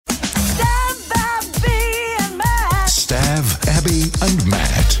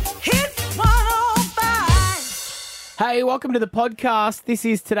Hey, welcome to the podcast. This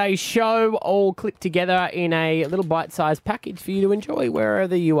is today's show, all clipped together in a little bite-sized package for you to enjoy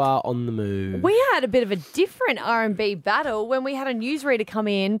wherever you are on the move. We had a bit of a different R&B battle when we had a newsreader come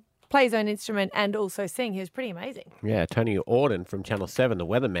in, play his own instrument and also sing. He was pretty amazing. Yeah, Tony Auden from Channel 7, the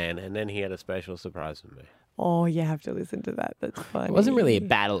weatherman, and then he had a special surprise for me. Oh, you have to listen to that. That's funny. It wasn't really a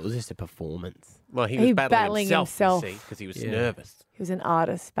battle, it was just a performance. Well, he was battling himself. Because he was nervous. He was an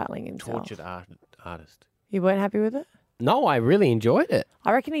artist battling himself. Tortured artist. You weren't happy with it? No, I really enjoyed it.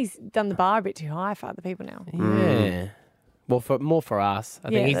 I reckon he's done the bar a bit too high for other people now. Yeah. Well, more for us. I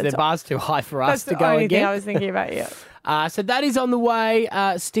think the bar's too high for us to go That's the only thing again. I was thinking about, yeah. So that is on the way.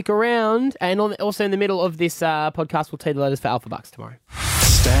 Stick around. And also in the middle of this podcast, we'll tell you the letters for Alpha Bucks tomorrow.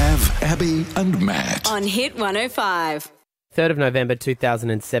 Stav, Abby and Matt. On Hit 105. 3rd of November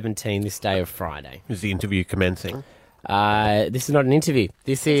 2017, this day of Friday. Is the interview commencing? This is not an interview.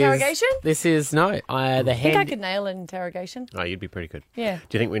 This is... Interrogation? This is, no. The I think head... I could nail an interrogation. Oh, you'd be pretty good. Yeah. Do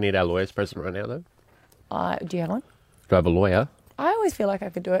you think we need our lawyers present right now, though? Do you have one? Do I have a lawyer? I always feel like I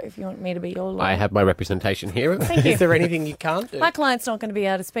could do it if you want me to be your lawyer. I have my representation here. Thank you. Is there anything you can't do? My client's not going to be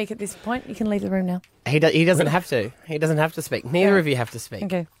able to speak at this point. You can leave the room now. He doesn't have to. He doesn't have to speak. Neither of you have to speak.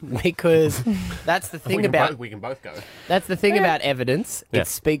 Okay. Because that's the thing about... We can both go. That's the thing about evidence. Yeah. It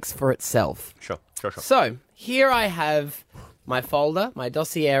speaks for itself. Sure. So, here I have my folder, my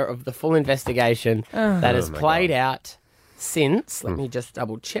dossier of the full investigation that has played out since... Let me just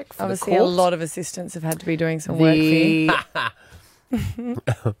double check for Obviously, the a court. lot of assistants have had to be doing some work for you.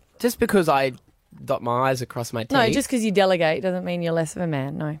 Just because I dot my I's across my T's. No, just because you delegate doesn't mean you're less of a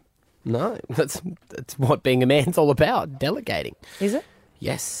man. No. No, that's what being a man's all about, delegating. Is it?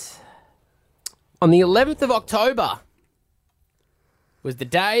 Yes. On the 11th of October was the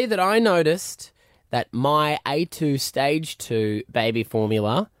day that I noticed that my A2 Stage 2 baby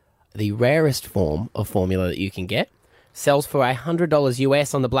formula, the rarest form of formula that you can get, sells for $100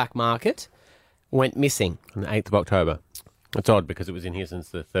 US on the black market, went missing. On the 8th of October. It's odd because it was in here since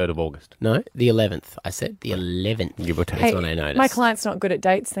the 3rd of August. No, the 11th. I said the 11th. Give or take. That's when I noticed. My client's not good at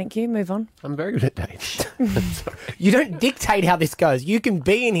dates. Thank you. Move on. I'm very good at dates. Sorry. You don't dictate how this goes. You can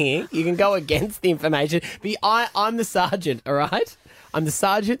be in here. You can go against the information. But I'm the sergeant, all right? I'm the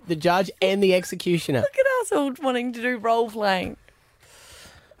sergeant, the judge, and the executioner. Look at us all wanting to do role playing.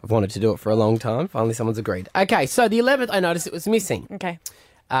 I've wanted to do it for a long time. Finally, someone's agreed. Okay, so the 11th, I noticed it was missing. Okay.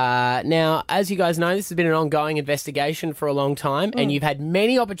 Now, as you guys know, this has been an ongoing investigation for a long time, and you've had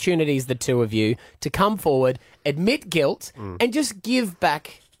many opportunities, the two of you, to come forward, admit guilt, and just give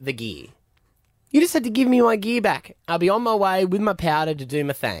back the gear. You just had to give me my gear back. I'll be on my way with my powder to do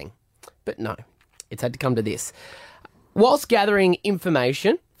my thing. But no, it's had to come to this. Whilst gathering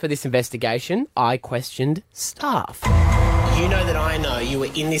information for this investigation, I questioned staff. You know that I know you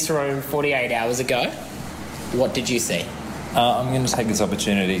were in this room 48 hours ago. What did you see? I'm going to take this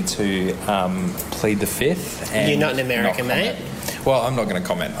opportunity to plead the fifth. And You're not in America, mate. Well, I'm not going to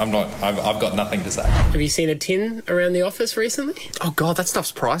comment. I've got nothing to say. Have you seen a tin around the office recently? Oh, God, that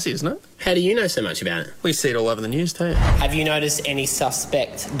stuff's pricey, isn't it? How do you know so much about it? We see it all over the news too. Have you noticed any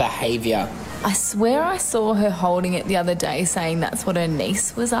suspect behaviour? I swear I saw her holding it the other day saying that's what her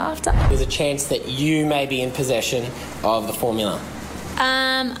niece was after. There's a chance that you may be in possession of the formula.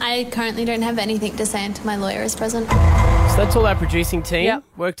 I currently don't have anything to say until my lawyer is present. So that's all our producing team. Yep.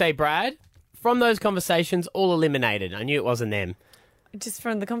 Workday Brad. From those conversations, all eliminated. I knew it wasn't them. Just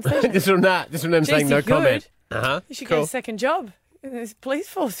from the conversation. This one them saying no you're comment. good. You should get a second job in this police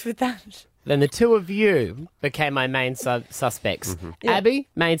force with that. Then the two of you became my main suspects. Yeah. Abby,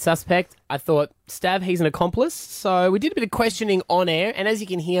 main suspect. I thought, Stav, he's an accomplice. So we did a bit of questioning on air. And as you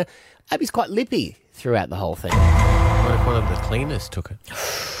can hear, Abby's quite lippy throughout the whole thing. What if one of the cleaners took it?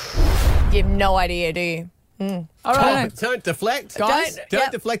 You have no idea, do you? All right. Don't deflect, guys. Don't- Don't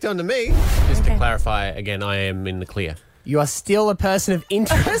yep. deflect onto me. Just to clarify, again, I am in the clear. You are still a person of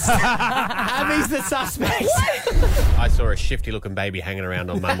interest. Abby's the suspect. I saw a shifty-looking baby hanging around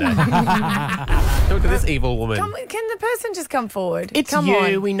on Monday. Look at this evil woman. Can the person just come forward? It's come you.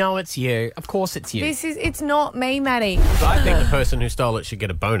 On. We know it's you. Of course it's you. It's not me, Maddie. I think the person who stole it should get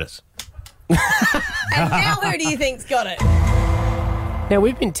a bonus. And now who do you think's got it? Now,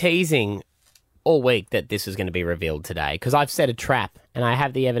 we've been teasing all week that this is going to be revealed today because I've set a trap and I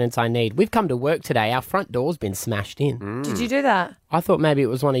have the evidence I need. We've come to work today. Our front door's been smashed in. Did you do that? I thought maybe it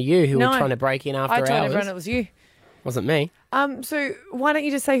was one of you who No. were trying to break in after I told hours. everyone it was you. Wasn't me. So why don't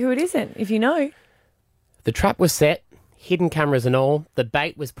you just say who it isn't if you know? The trap was set, hidden cameras and all. The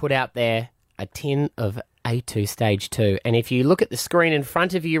bait was put out there, a tin of A2 Stage 2. And if you look at the screen in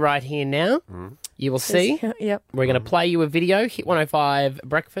front of you right here now, you will see Yep. we're going to play you a video, Hit 105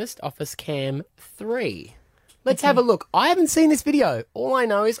 Breakfast, Office Cam 3. Let's have a look. I haven't seen this video. All I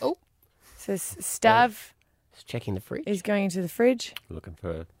know is, So Stav just checking the fridge. is going into the fridge. Looking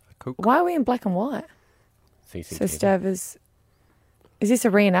for a cook. Why are we in black and white? CCTV. So Stav is this a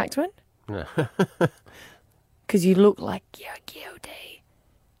reenactment? No. Because you look like you're guilty.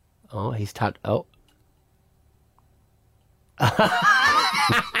 Oh, he's tucked. Oh.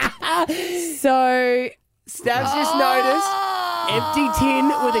 So Stav's just noticed. Empty tin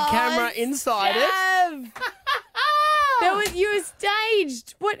with a camera inside it. Stav! You were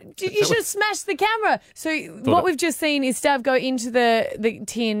staged. What? You should have smashed the camera. So what we've just seen is Stav go into the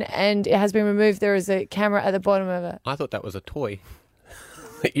tin and it has been removed. There is a camera at the bottom of it. I thought that was a toy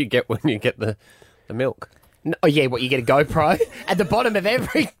that you get when you get the milk. No, oh, yeah, what, you get a GoPro? At the bottom of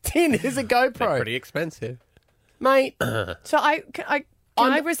every tin is a They're GoPro. pretty expensive. Mate, So can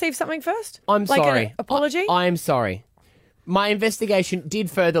I receive something first? I'm like sorry. An apology? I am sorry. My investigation did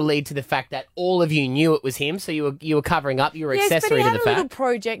further lead to the fact that all of you knew it was him, so you were covering up. You were yes, but accessory he to had the a little fact.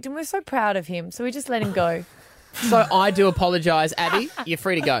 project and we're so proud of him. So we just let him go. So I do apologise, Abby. You're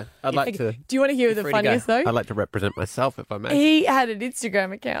free to go. I'd like to. Do you want to hear the free to go. funniest though? I'd like to represent myself, if I may. He had an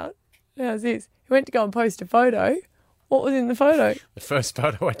Instagram account. How's this? He went to go and post a photo. What was in the photo? The first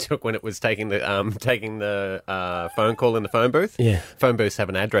photo I took when it was taking the phone call in the phone booth. Yeah. Phone booths have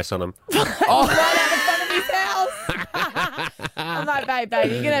an address on them. Right out the front of his house. I'm like, babe,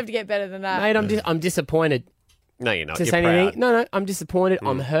 you're going to have to get better than that. Mate, I'm disappointed No, you're not. to You're say proud. anything. No, I'm disappointed.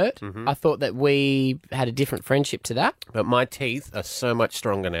 I'm hurt. I thought that we had a different friendship to that. But my teeth are so much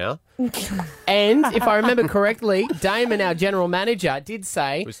stronger now. And if I remember correctly, Damon, our general manager, did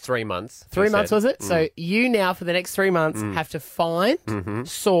say It was 3 months. 3 he months, said. was it? So you now, for the next 3 months, have to find,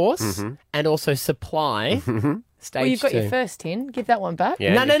 source, and also supply stage Well, you've got 2. your first tin. Give that one back.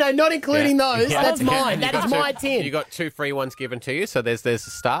 Yeah, No, not including those. Yeah. That's You mine. That got is two- my tin. You got 2 free ones given to you, so there's a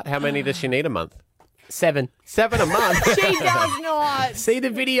start. How many does she need a month? 7. 7 a month. She does not. See the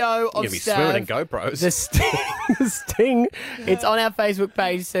video of You'll be swimming in Stav. GoPros. The sting. It's on our Facebook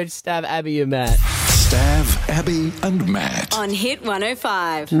page. Search Stav, Abby, and Matt. Stav, Abby, and Matt. On Hit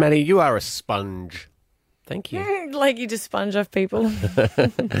 105. Maddie, you are a sponge. Thank you. Like you just sponge off people.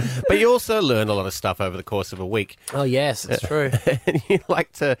 But you also learn a lot of stuff over the course of a week. Oh, yes, it's true. And you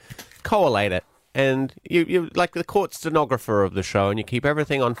like to collate it. And you're like the court stenographer of the show, and you keep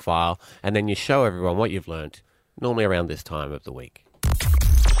everything on file, and then you show everyone what you've learnt, normally around this time of the week.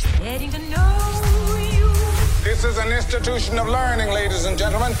 This is an institution of learning, ladies and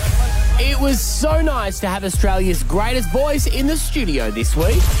gentlemen. It was so nice to have Australia's greatest voice in the studio this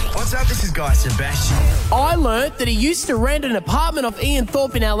week. What's up? This is Guy Sebastian. I learnt that he used to rent an apartment off Ian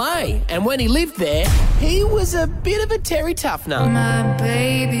Thorpe in LA, and when he lived there, he was a bit of a Terry Tuffner. My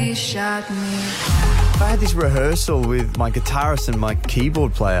baby shot me. I had this rehearsal with my guitarist and my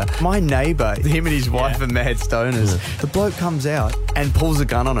keyboard player. My neighbour, him and his wife are mad stoners. The bloke comes out and pulls a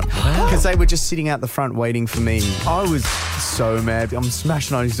gun on him because they were just sitting out the front waiting for me. I was so mad. I'm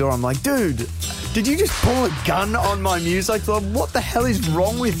smashing on his door. I'm like, dude, did you just pull a gun on my music? Like, what the hell is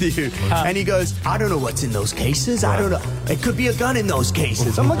wrong with you? And he goes, I don't know what's in those cases. I don't know. It could be a gun in those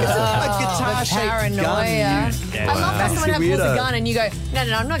cases. I'm like, it's a guitar-shaped gun. Paranoia. I love that someone pulls a gun and you go, no,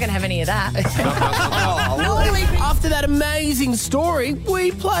 I'm not going to have any of that. After that amazing story,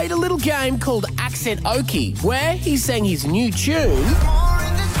 we played a little game called Accent Okie, where he sang his new tune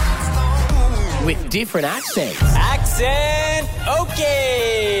with different accents. Accent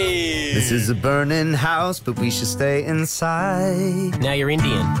okay. This is a burning house, but we should stay inside. Now you're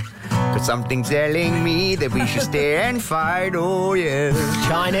Indian. Cause something's telling me that we should stay and fight, oh yeah.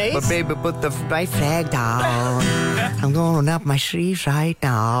 Chinese. But baby, put the my flag down. I'm going up my sleeves right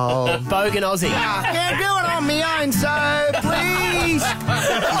now. Bogan Aussie. Can't do it on me own, so please.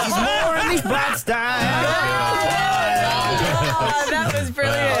 This is more in this black style. Oh, that was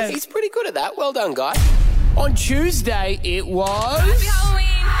brilliant. He's pretty good at that. Well done, guy. On Tuesday, it was... Happy Halloween!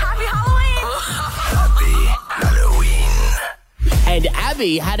 Happy Halloween! Happy Halloween. And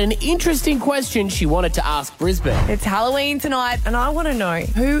Abby had an interesting question she wanted to ask Brisbane. It's Halloween tonight, and I want to know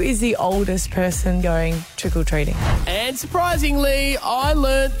who is the oldest person going trick-or-treating? And surprisingly, I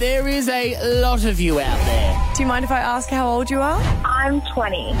learnt there is a lot of you out there. Do you mind if I ask how old you are? I'm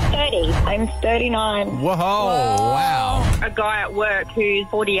 20. 30. I'm 39. Whoa, wow. a guy at work who's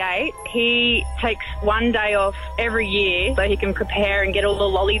 48. He takes one day off every year so he can prepare and get all the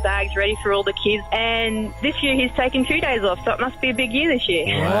lolly bags ready for all the kids. And this year he's taken 2 days off, so it must be a big year this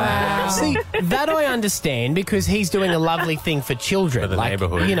year. Wow. See, that I understand because he's doing a lovely thing for children. For the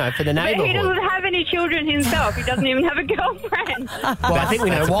neighbourhood. You know, for the But he neighbourhood. doesn't have any children himself. He doesn't even have a girlfriend. Well, I think we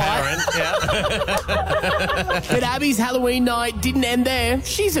know why. But Abby's Halloween night didn't end there.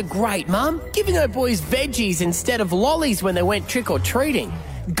 She's a great mum, giving her boys veggies instead of lollies when they went trick-or-treating.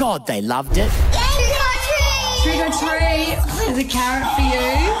 God, they loved it. Trick or treat. There's a carrot for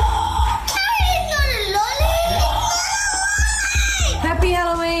you. Happy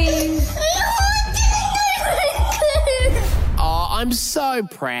Halloween. Oh, I'm so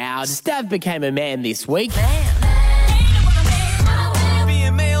proud. Stav became a man this week.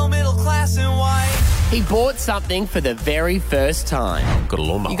 Being male, middle class, and white. He bought something for the very first time. Got a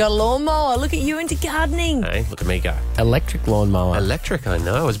lawnmower. You got a lawnmower. Look at you into gardening. Hey, look at me go. Electric lawnmower. Electric, I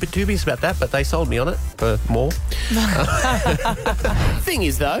know. I was a bit dubious about that, but they sold me on it for more. Thing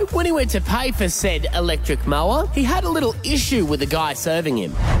is, though, when he went to pay for said electric mower, he had a little issue with the guy serving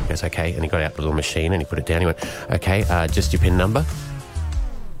him. He goes, okay, and he got out the little machine and he put it down. He went, okay, just your PIN number.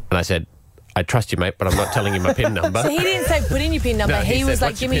 And I said, I trust you, mate, but I'm not telling you my PIN number. So he didn't say put in your PIN number. No, he was said,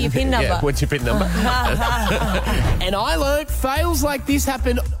 like, "What's give me your PIN number. Yeah, what's your PIN number? And I learnt fails like this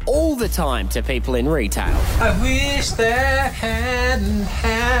happen all the time to people in retail. I wish that hadn't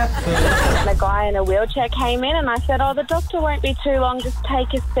happened. A guy in a wheelchair came in and I said, oh, the doctor won't be too long, just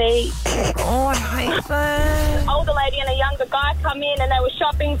take a seat. Oh, I hate that. Older lady and a younger guy come in and they were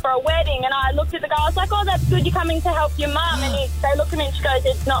shopping for a wedding and I looked at the guy, I was like, oh, that's good, you're coming to help your mum. And they looked at me and she goes,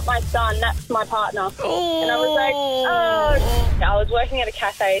 it's not my son, that's my partner. And I was like, oh. I was working at a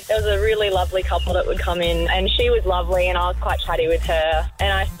cafe. There was a really lovely couple that would come in and she was lovely and I was quite chatty with her.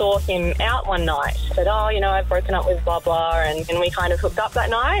 And I saw him out one night. I said, oh, I've broken up with blah, blah. And we kind of hooked up that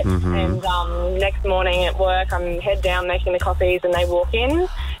night. Mm-hmm. And next morning at work, I'm head down making the coffees and they walk in.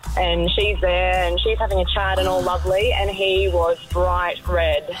 And she's there and she's having a chat and all lovely and he was bright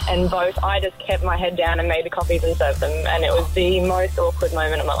red and I just kept my head down and made the coffees and served them and it was the most awkward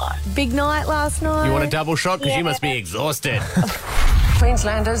moment of my life. Big night last night. You want a double shot? Because you must be exhausted.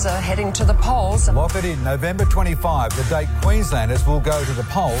 Queenslanders are heading to the polls. Lock it in, November 25, the date Queenslanders will go to the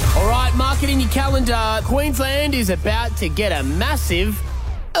polls. All right, mark it in your calendar. Queensland is about to get a massive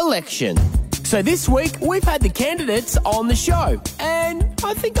election. So this week, we've had the candidates on the show. And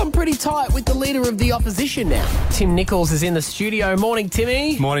I think I'm pretty tight with the leader of the opposition now. Tim Nichols is in the studio. Morning,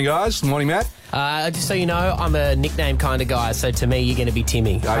 Timmy. Morning, guys. Morning, Matt. Just so you know, I'm a nickname kind of guy, so to me, you're going to be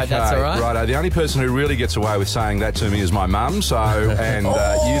Timmy. I hope that's all right. Righto. The only person who really gets away with saying that to me is my mum, so, and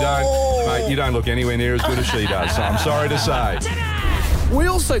you don't look anywhere near as good as she does, so I'm sorry to say. We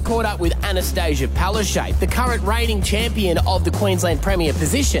also caught up with Anastasia Palaszczuk, the current reigning champion of the Queensland Premier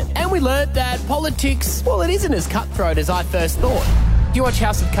position. And we learnt that politics, well, it isn't as cutthroat as I first thought. Do you watch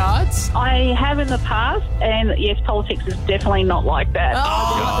House of Cards? I have in the past, and yes, politics is definitely not like that.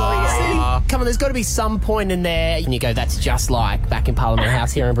 Come on, there's got to be some point in there, and you go, that's just like back in Parliament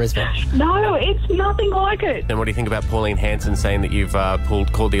House here in Brisbane. No, it's nothing like it. And what do you think about Pauline Hanson saying that you've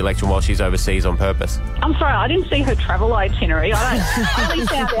called the election while she's overseas on purpose? I'm sorry, I didn't see her travel itinerary. I only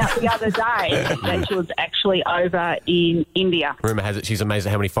found out the other day that she was actually over in India. Rumour has it she's amazed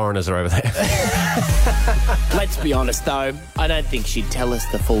at how many foreigners are over there. Let's be honest, though, I don't think she'd tell us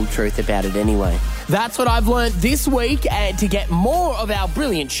the full truth about it anyway. That's what I've learnt this week, and to get more of our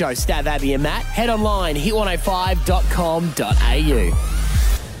brilliant show, Stav, Abby and Matt, head online, hit105.com.au.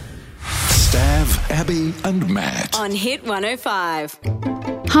 Stav, Abby and Matt. On Hit 105.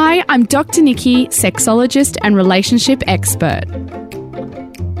 Hi, I'm Dr. Nikki, sexologist and relationship expert.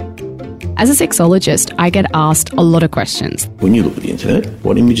 As a sexologist, I get asked a lot of questions. When you look at the internet,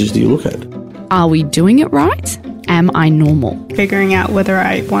 what images do you look at? Are we doing it right? Am I normal? Figuring out whether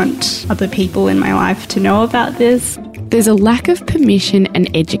I want other people in my life to know about this. There's a lack of permission and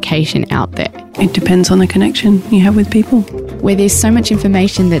education out there. It depends on the connection you have with people. Where there's so much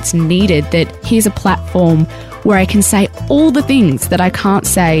information that's needed that here's a platform where I can say all the things that I can't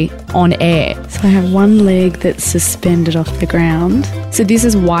say on air. So I have one leg that's suspended off the ground. So this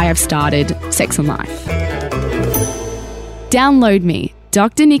is why I've started Sex and Life. Download me,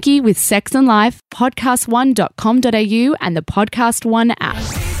 Dr. Nikki with Sex and Life, podcast1.com.au and the Podcast One app.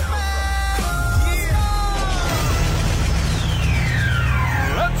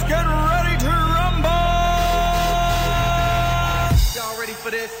 Let's get ready to rumble! Y'all ready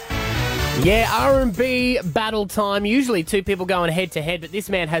for this? Yeah, R&B battle time. Usually two people going head to head, but this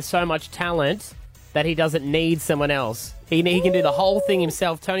man has so much talent. that he doesn't need someone else. He can do the whole thing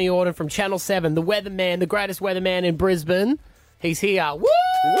himself. Tony Auden from Channel 7, the weatherman, the greatest weatherman in Brisbane. He's here. Woo!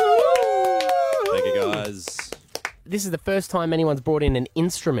 Thank you, guys. This is the first time anyone's brought in an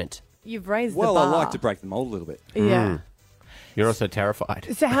instrument. You've raised Well, the bar. I like to break the mold a little bit. Yeah. You're also terrified.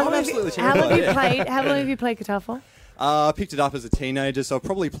 So how long have you played guitar for? I picked it up as a teenager, so I've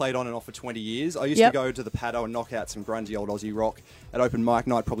probably played on and off for 20 years. I used to go to the paddo and knock out some grungy old Aussie rock at open mic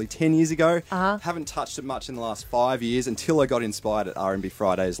night probably 10 years ago. Haven't touched it much in the last 5 years until I got inspired at R&B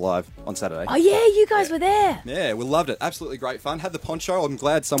Fridays live on Saturday. Oh, yeah, you guys were there. Yeah, we loved it. Absolutely great fun. Had the poncho. I'm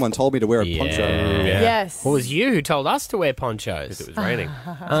glad someone told me to wear a poncho. Yes. Well, it was you who told us to wear ponchos. It was raining.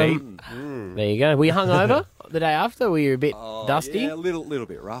 There you go. Were you hungover the day after? Were you a bit dusty? Yeah, a little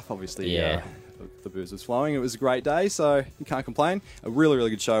bit rough, obviously. Yeah. The booze was flowing. It was a great day, so you can't complain. A really, really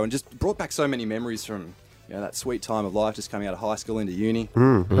good show, and just brought back so many memories from that sweet time of life, just coming out of high school into uni.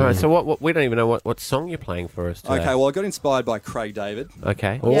 All right, so what we don't even know what song you're playing for us today. Okay, well, I got inspired by Craig David.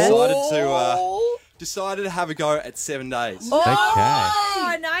 Okay. Decided to have a go at 7 Days.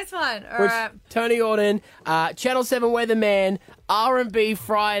 Oh, nice one. All right. Tony Auden, Channel 7 weatherman, R&B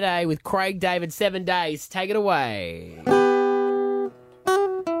Friday with Craig David, 7 Days. Take it away.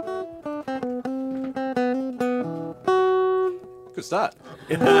 Good start.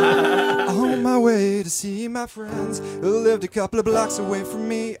 On my way to see my friends who lived a couple of blocks away from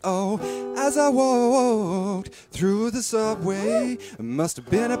me. Oh, as I walked through the subway, it must have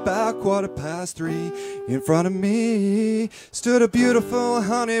been about 3:15. In front of me stood a beautiful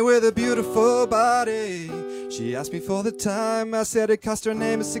honey with a beautiful body. She asked me for the time. I said it cost her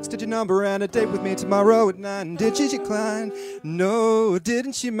name, a 6-digit number, and a date with me tomorrow at 9. Did she decline? No,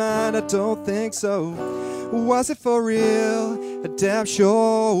 didn't she mind? I don't think so. Was it for real? Damn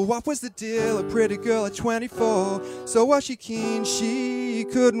sure. What was the deal? A pretty girl at 24. So was she keen? She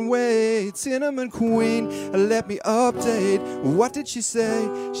couldn't wait. Cinnamon Queen, let me update. What did she say?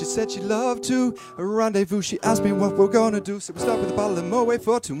 She said she'd love to rendezvous. She asked me what we're gonna do. So we start with a bottle of Moet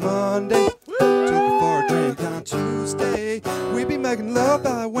for till Monday. Took her for a drink on Tuesday. We'd be making love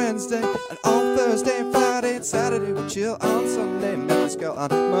by Wednesday. And on Thursday and Friday and Saturday we'd chill on Sunday. Met this girl on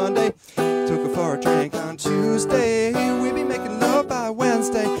Monday. Took her for a drink on Tuesday. We'd be making love by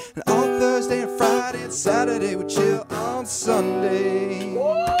Wednesday. And on Thursday and Friday and Saturday we'd chill on Sunday.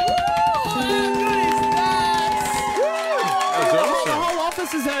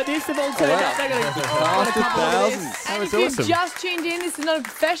 Officers heard this, they've all turned up. They're going to thousands. That was If awesome. you've just tuned in, this is not a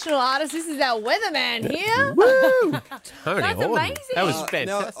professional artist. This is our weatherman here. Woo! Tony That's Auden. amazing. That was Now,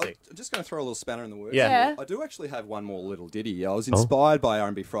 fantastic. I'm just going to throw a little spanner in the works. Yeah. I do actually have one more little ditty. I was inspired by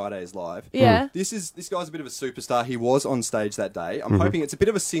R&B Fridays live. Yeah. This guy's a bit of a superstar. He was on stage that day. I'm hoping it's a bit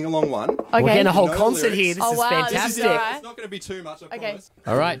of a sing-along one. Okay. We're getting a whole No concert lyrics. here. This Oh, is wow, this is fantastic. all right. It's not going to be too much, I Okay. promise.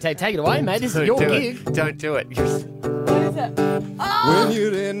 All right, take it away, mate. This is your gig. Don't do it. When you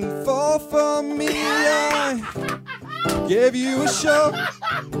didn't fall for me, I gave you a show.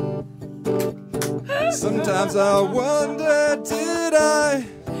 Sometimes I wonder, did I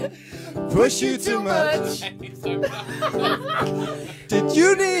push you too much? Did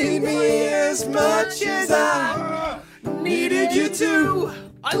you need me as much as I needed you to?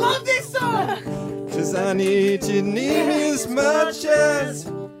 I love this song. 'Cause I need me as much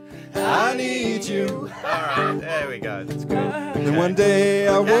as I need you. All right, there we go. That's good. And one day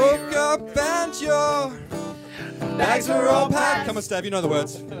I woke up and your bags were all packed. Come on, Stav, you know the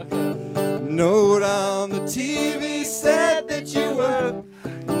words. Note on the TV said that you were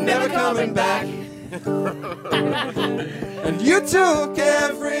never coming back. And you took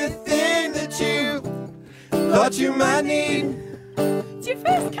everything that you thought you might need. It's your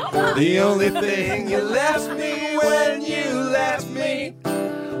first cover. The only thing you left me when you left me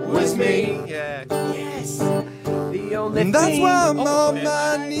was me. Yeah. Yes. The only And that's thing. why I'm on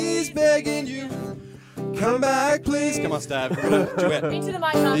my knees begging you, come back please. Come on, Stav, we're gonna duet. Into the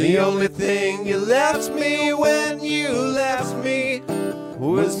mic, Mum. The only thing you left me when you left me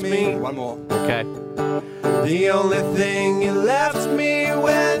was me. One more. Okay. The only thing you left me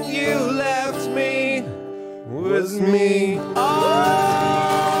when you left me was me.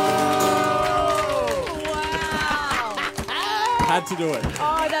 Had to do it.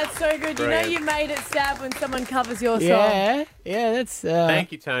 Oh, that's so good. You know Brilliant. you made it, Stav, when someone covers your song. Yeah, yeah, that's.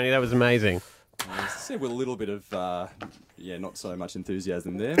 Thank you, Tony. That was amazing. Said with a little bit of, not so much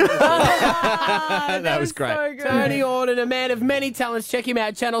enthusiasm there. That was great. so good. Tony Auden, a man of many talents. Check him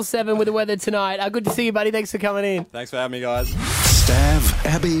out, Channel 7 with the weather tonight. Good to see you, buddy. Thanks for coming in. Thanks for having me, guys. Stav,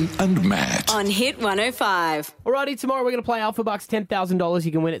 Abby and Matt. On Hit 105. Alrighty, tomorrow we're going to play Alpha Bucks $10,000.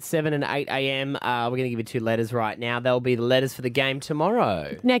 You can win at 7 and 8 a.m. We're going to give you 2 letters right now. They'll be the letters for the game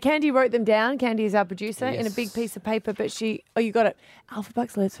tomorrow. Now, Candy wrote them down. Candy is our producer in a Yes. big piece of paper, but she... Oh, you got it. Alpha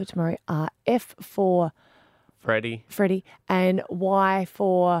Bucks letters for tomorrow are F for Freddie, and Y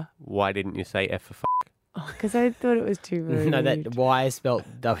for... why didn't you say F for f***? Because I thought it was too rude. No, that Y is spelled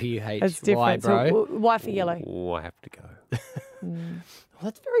W-H-Y, That's different. bro. So, Y for yellow. Oh, I have to go. Well,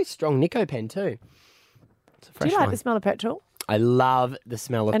 that's very strong Nico pen too. It's a Do fresh you like one. the smell of petrol? I love the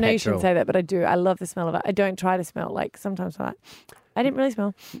smell of I know petrol. you shouldn't say that, but I do. I love the smell of it. I don't try to smell like sometimes I'm like, I didn't really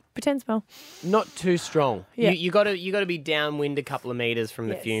smell. Pretend smell. Not too strong. Yeah. You got to be downwind a couple of meters from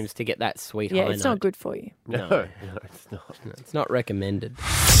the Yes. fumes to get that sweet Yeah, high it's note. not good for you. No, it's not. It's not recommended.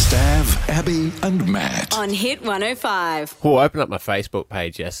 Stav, Abby and Matt. On Hit 105. Well, I opened up my Facebook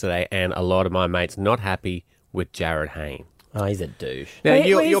page yesterday, and a lot of my mates not happy with Jared Hayne. Oh, he's a douche. Now, Well,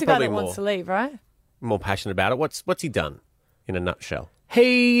 you're he's the guy probably that wants to leave, right? more passionate about it. What's he done in a nutshell?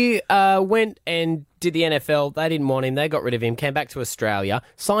 He went and did the NFL. They didn't want him. They got rid of him. Came back to Australia.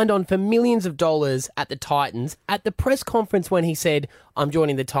 Signed on for millions of dollars at the Titans. At the press conference when he said, I'm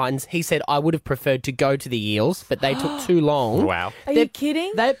joining the Titans, he said, I would have preferred to go to the Eels, but they took too long. Wow. Are you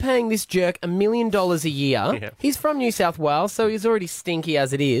kidding? They're paying this jerk $1 million a year. Yeah. He's from New South Wales, so he's already stinky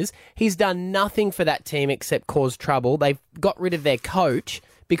as it is. He's done nothing for that team except cause trouble. They've got rid of their coach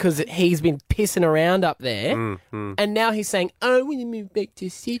because he's been pissing around up there. And now he's saying, I want to move back to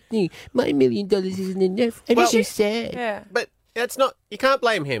Sydney. My $1 million isn't enough. And it's so sad. Yeah. But it's not. You can't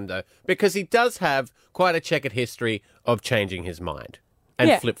blame him though, because he does have quite a checkered history of changing his mind and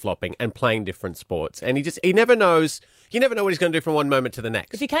Yeah. flip-flopping and playing different sports. And he never knows. You never know what he's going to do from one moment to the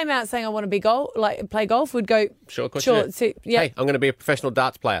next. If he came out saying I want to be play golf, would go. Sure, of course. Sure, you do. so- yeah. Hey, I'm going to be I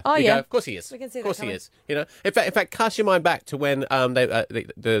got player. Oh, You yeah. go, of course he is. We can see of course that he coming. is. You know, in fact, cast your mind back to when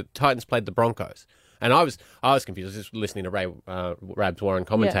the Titans played the Broncos, and I was confused. I was just listening to Rabs Warren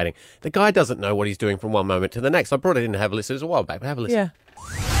commentating. The guy doesn't know what he's doing from one moment to the next. I brought it in to have a listen. It was a while back, but have a listen. Yeah.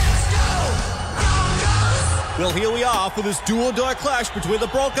 Well, here we are for this do-or-die clash between the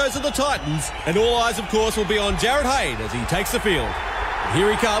Broncos and the Titans. And all eyes, of course, will be on Jared Hayne as he takes the field. And here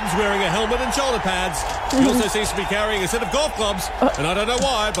he comes wearing a helmet and shoulder pads. He also seems to be carrying a set of golf clubs. And I don't know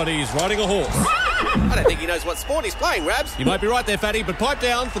why, but he's riding a horse. I don't think he knows what sport he's playing, Rabs. You might be right there, Fatty, but pipe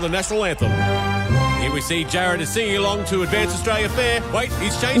down for the national anthem. Here we see Jared is singing along to Advance Australia Fair. Wait,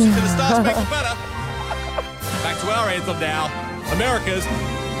 he's changed it to the Star Spangled Banner. Back to our anthem now. America's.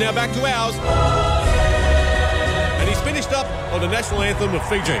 Now back to ours. And he's finished up on the national anthem of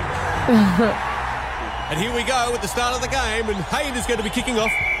Fiji. And here we go at the start of the game, and Hayne is going to be kicking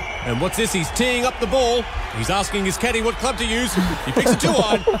off. And what's this? He's teeing up the ball. He's asking his caddy what club to use. He picks a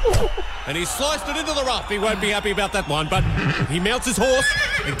 2-iron, and he's sliced it into the rough. He won't be happy about that one, but he mounts his horse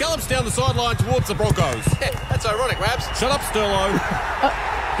and gallops down the sideline towards the Broncos. That's ironic, Rabs. Shut up, Sterlo.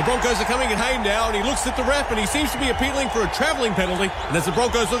 The Broncos are coming at Hayne now, and he looks at the ref, and he seems to be appealing for a travelling penalty. And as the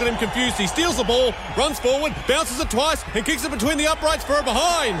Broncos look at him confused, he steals the ball, runs forward, bounces it twice, and kicks it between the uprights for a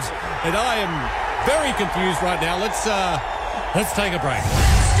behind. And I am very confused right now. Let's take a break.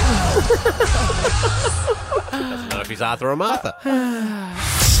 Doesn't know if he's Arthur or Martha.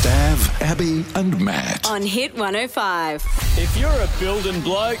 Stav, Abby and Matt. On Hit 105. If you're a building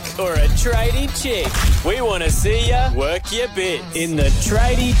bloke or a tradie chick, we want to see ya work your bit in the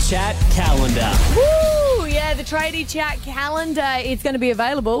Tradie Chat calendar. Woo! Yeah, the Tradie Chat calendar. It's going to be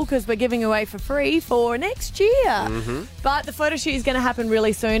available because we're giving away for free for next year. But the photo shoot is going to happen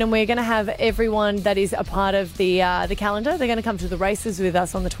really soon, and we're going to have everyone that is a part of the calendar. They're going to come to the races with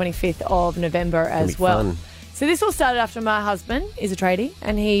us on the 25th of November as well. Fun. So this all started after my husband is a tradie,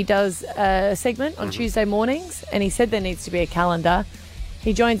 and he does a segment on Tuesday mornings, and he said there needs to be a calendar.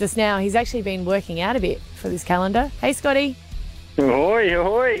 He joins us now. He's actually been working out a bit for this calendar. Hey, Scotty. Ahoy,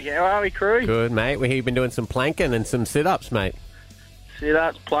 ahoy. How are we, crew? Good, mate. We've been doing some planking and some sit-ups, mate.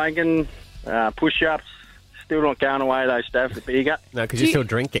 Sit-ups, planking, push-ups. Still not going away, though, Stav, the beer gut. No, because you're still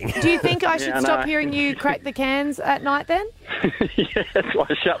drinking. Do you think I should Yeah, I stop know. hearing you crack the cans at night then? Yeah, that's why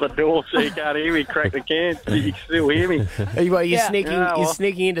I shut the door so you can't hear me crack the cans, but you can still hear me. You're Yeah. sneaking. Oh, You're well.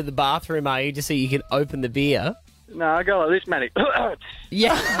 sneaking into the bathroom, are you, just so you can open the beer? No, I go like this, Matty.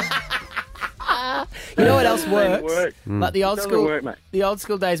 Yeah. You know what else Doesn't works? work. Like the old Doesn't school, work, mate. the old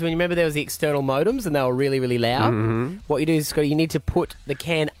school days when you remember there was the external modems and they were really, really loud. What you do is, Scotty, you need to put the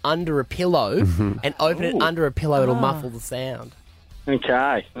can under a pillow and open it under a pillow. It'll muffle the sound.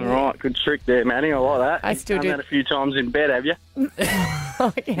 Okay, all right. Good trick there, Manny. I like that. I still You've do. done that a few times in bed, have you?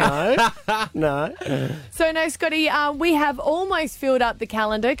 No. So, no, Scotty, we have almost filled up the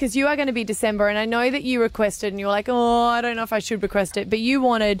calendar because you are going to be December, and I know that you requested and you were like, oh, I don't know if I should request it, but you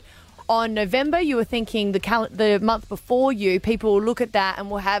wanted on November, you were thinking the month before you, people will look at that and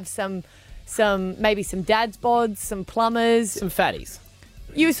we'll have maybe some dad's bods, some plumbers. Some fatties.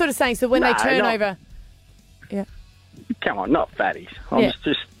 You were sort of saying, so when they turn over... Yeah. Come on, not fatties. I'm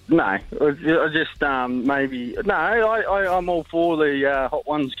I'm all for the hot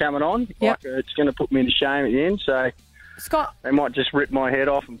ones coming on. Yep. It's going to put me to shame at the end, so Scott, they might just rip my head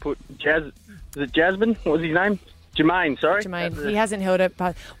off and put Is it Jasmine? What was his name? Jermaine, sorry. Jermaine, he hasn't held it.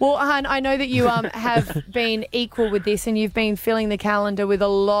 But, well, Han, I know that you have been equal with this and you've been filling the calendar with a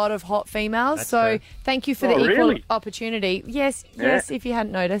lot of hot females. That's so true. thank you for the equal really? opportunity. Yes, Yeah. if you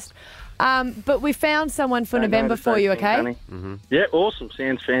hadn't noticed. But we found someone for Don't November notice for those you, things, okay? honey. Yeah, awesome.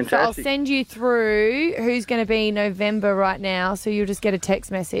 Sounds So I'll fantastic. send you through who's going to be November right now. So you'll just get a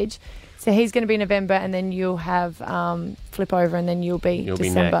text message. So he's going to be November, and then you'll have flip over, and then you'll be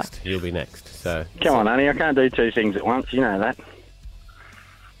December. You'll be next. So Come on, honey. I can't do two things at once. You know that.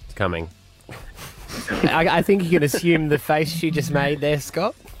 it's coming. I think you can assume the face she just made there,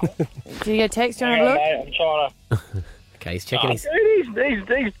 Scott. Do you get a text? Do you want to have a look? I'm trying to... Okay, he's checking his...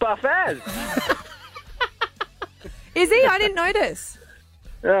 These buff ass. Is he? I didn't notice.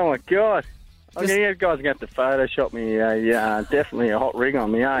 Oh, my God. You guys are going to have to Photoshop me definitely a hot rig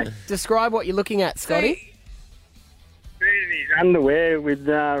on me, eh? Describe what you're looking at, Scotty. In his underwear with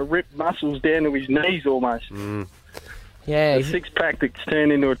ripped muscles down to his knees almost. Yeah. A six-pack that's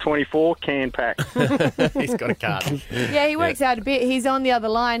turned into a 24-can pack. He's got a card. Yeah, he works out a bit. He's on the other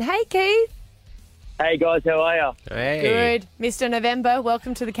line. Hey, Keith. Hey, guys, how are you? Hey. Good. Mr. November,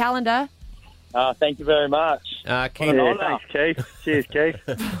 welcome to the calendar. Thank you very much. Keith. Thanks, Keith. Cheers, Keith.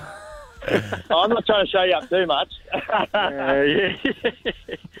 I'm not trying to show you up too much. Yeah.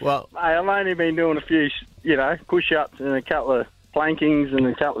 Well, mate, I've only been doing a few, push-ups and a couple of plankings and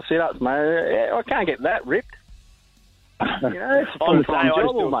a couple of sit-ups, mate. I can't get that ripped. It's a full-time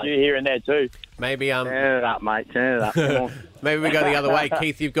job, mate. Here and there too. Maybe Turn it up, mate. Turn it up. Come on. Maybe we go the other way,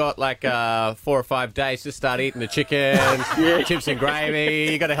 Keith. You've got like 4 or 5 days to start eating the chicken, chips and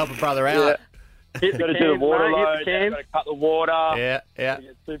gravy. You got to help a brother out. You've got to do the water load. You've got to cut the water. Yeah.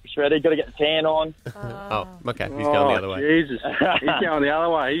 Get super shredded. Got to get the tan on. Oh, okay. He's going the other way. Jesus. He's going the other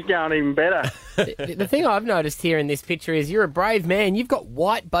way. He's going even better. The thing I've noticed here in this picture is you're a brave man. You've got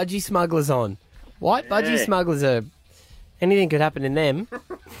white budgie smugglers on. White budgie smugglers are... Anything could happen in them.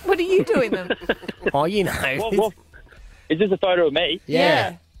 What are you doing them? Oh, you know. What, is this a photo of me?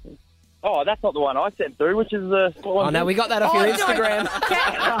 Yeah. Oh, that's not the one I sent through, which is the... Oh, no, we got that off your Instagram.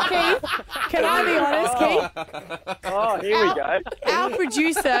 Keith, can I be honest, Keith? Oh, here we go. Our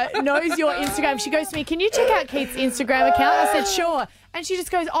producer knows your Instagram. She goes to me, can you check out Keith's Instagram account? I said, sure. And she just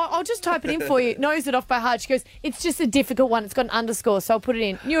goes, I'll just type it in for you. Knows it off by heart. She goes, it's just a difficult one. It's got an underscore, so I'll put it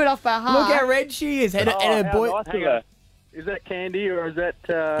in. Knew it off by heart. Look how red she is. And her boy... Nice. Is that Candy or is that...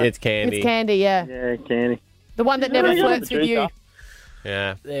 It's Candy. It's Candy, yeah. Yeah, Candy. The one that never flirts with you.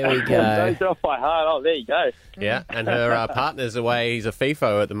 Yeah. There we go. Knows it off by heart. Oh, there you go. Yeah, and her partner's away. He's a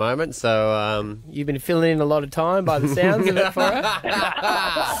FIFO at the moment, so... You've been filling in a lot of time by the sounds of it for her.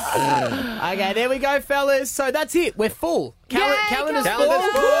 Okay, there we go, fellas. So that's it. We're full. Calendar's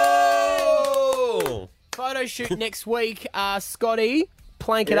full. Photo shoot next week. Scotty,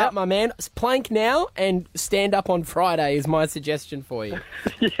 plank it up, my man. Plank now and stand up on Friday is my suggestion for you.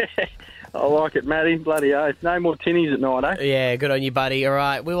 I like it, Matty. Bloody oath. No more tinnies at night, eh? Yeah, good on you, buddy. All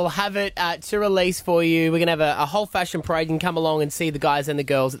right, we will have it to release for you. We're going to have a whole fashion parade. You can come along and see the guys and the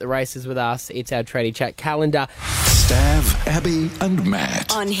girls at the races with us. It's our Tradie Chat calendar. Stav, Abby and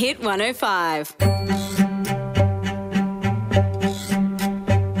Matt. On Hit 105.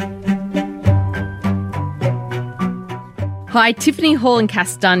 Hi, Tiffany Hall and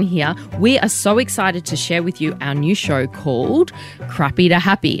Cass Dunn here. We are so excited to share with you our new show called Crappy to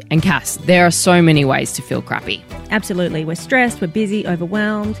Happy. And Cass, there are so many ways to feel crappy. Absolutely. We're stressed, we're busy,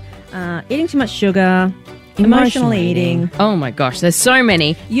 overwhelmed, eating too much sugar, emotional eating. Oh my gosh, there's so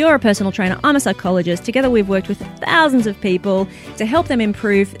many. You're a personal trainer, I'm a psychologist. Together we've worked with thousands of people to help them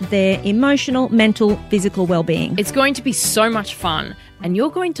improve their emotional, mental, physical well-being. It's going to be so much fun. And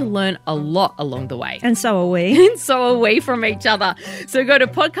you're going to learn a lot along the way. And so are we. And so are we from each other. So go to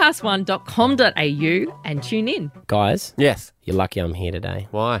podcast1.com.au and tune in. Guys. Yes. You're lucky I'm here today.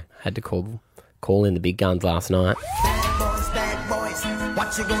 Why? Had to call in the big guns last night. Bad boys,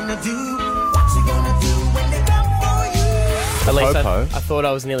 what you gonna do? What you gonna do when they come for you? At least I thought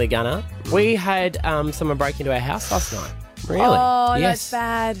I was nearly gonna. We had someone break into our house last night. Really? Oh, Yes. that's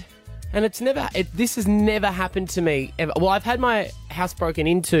bad. And this has never happened to me ever. Well, I've had my house broken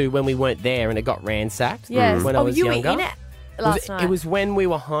into when we weren't there and it got ransacked. Yes. When I was you younger. were in it last night. It was when we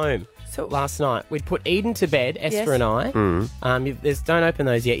were home last night. We'd put Eden to bed, Esther and I. Don't open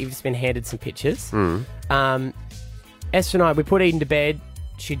those yet. You've just been handed some pictures. Esther and I, we put Eden to bed.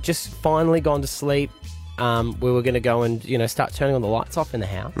 She'd just finally gone to sleep. We were going to go and start turning all the lights off in the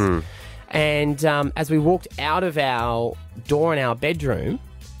house. And as we walked out of our door in our bedroom,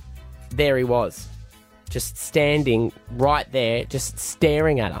 there he was, just standing right there, just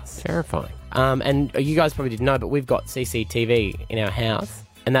staring at us. Terrifying. And you guys probably didn't know, but we've got CCTV in our house,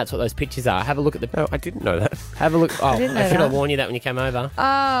 and that's what those pictures are. Have a look at the... Oh, I didn't know that. Have a look. Oh, didn't know I should have that. warned you that when you came over.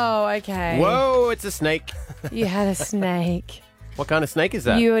 Oh, okay. Whoa, it's a snake. You had a snake. What kind of snake is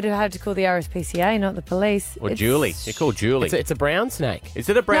that? You would have had to call the RSPCA, not the police. Or Julie. You're called Julie. It's a brown snake. Is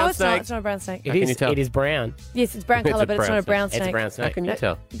it a brown No, it's snake? not. It's not a brown snake. How can you tell? It is brown. Yes, it's brown It's colour, a but it's brown not a brown snake. snake. It's a brown snake. How can you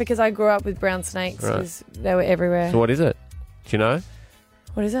tell? Because I grew up with brown snakes. Right. 'Cause they were everywhere. So what is it? Do you know?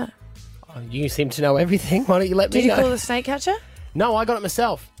 What is it? Oh, you seem to know everything. Why don't you let me Did you know? call the snake catcher? No, I got it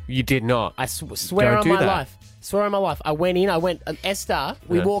myself. You did not. I swear Don't on do my that. life. Swear on my life. I went in. Esther.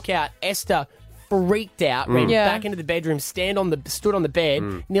 We Yeah. walk out. Esther freaked out. Ran Yeah. back into the bedroom. Stood on the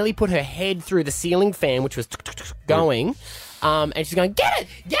bed. Nearly put her head through the ceiling fan, which was going. And she's going, get it,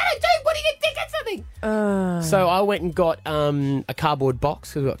 dude. What do you think? It's something. So I went and got a cardboard box,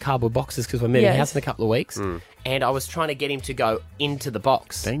 because we've got cardboard boxes because we're moving Yes. house in a couple of weeks. And I was trying to get him to go into the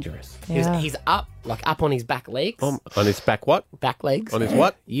box. Dangerous. Yeah. He's up on his back legs. On his back what? Back legs. On his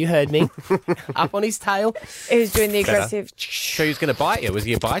what? You heard me. Up on his tail. He was doing the Better. aggressive. So he was going to bite you. Was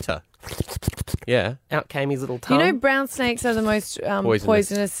he a biter? Yeah. Out came his little You tongue. know, brown snakes are the most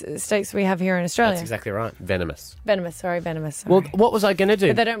poisonous snakes we have here in Australia. That's exactly right. Venomous. Venomous. Sorry. Well, what was I going to do?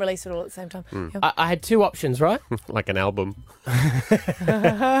 But they don't release it all at the same time. Yeah. I had two options, right? Like an album.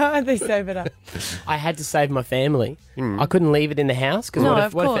 They save it up. I had to save my family. I couldn't leave it in the house because No, what of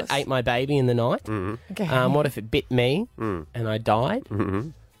if course. it ate my baby in the night? Okay. What if it bit me and I died?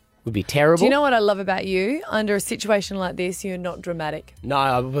 Would be terrible. Do you know what I love about you? Under a situation like this, you're not dramatic. No,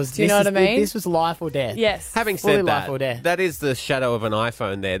 I was. Do you know what I mean? This was life or death. Yes. Having Fully said life or death. that is the shadow of an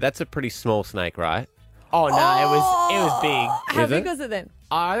iPhone there. That's a pretty small snake, right? Oh no, it was big. How Is big it? was it then?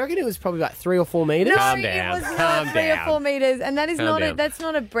 I reckon it was probably about 3 or 4 meters. No, Calm down. it was Calm not 3 or down. 4 meters, and that is Calm not down. that's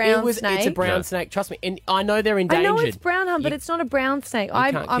not a brown snake. It's a brown No. snake. Trust me, and I know they're I endangered. know it's brown, hun, but it's not a brown snake.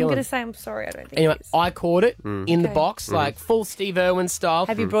 I'm can't going kill to him. say I'm sorry. I don't think Anyway, it is. I caught it in the Okay. box, like full Steve Irwin style.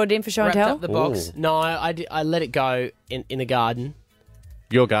 Have you brought it in for show and Wrapped tell? up the box. No, I let it go in the garden.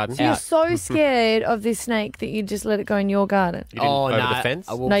 Your garden? So you're out. so scared of this snake that you just let it go in your garden. You didn't over the fence?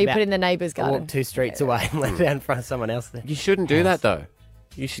 I walked No, you about- put it in the neighbour's I garden. walked 2 streets away and let it out in front of someone else there. You shouldn't do that, though.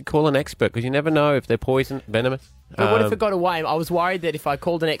 You should call an expert because you never know if they're poison, venomous. But what if it got away? I was worried that if I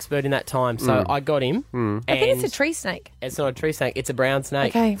called an expert in that time, so I got him. And I think it's a tree snake. It's not a tree snake. It's a brown snake.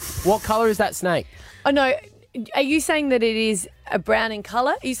 Okay. What colour is that snake? Oh no, are you saying that it is a brown in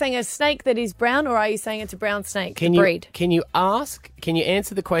colour? Are you saying a snake that is brown, or are you saying it's a brown snake? Can the you breed? Can you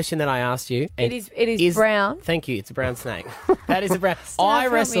answer the question that I asked you? And It is brown. Thank you. It's a brown snake. That is a brown. help me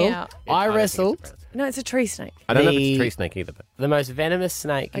wrestled. out. I wrestled No, it's a tree snake. I don't know if it's the- a tree snake either. But the most venomous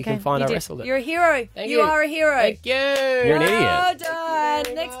snake you can find. you I did. wrestled it. You're a hero. Thank you you. are a hero. Thank you. You're an Well idiot.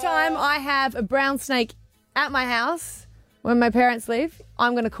 done. Next time I have a brown snake at my house when my parents live,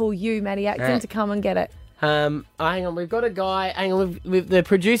 I'm going to call you, Maddie Acton, Right. to come and get it. Hang on. We've got a guy. Hang on. The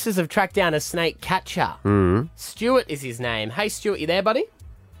producers have tracked down a snake catcher. Stuart is his name. Hey, Stuart, you there, buddy?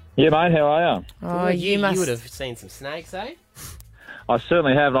 Yeah, mate, how are you? Oh, Good. you must. You would have seen some snakes, eh? I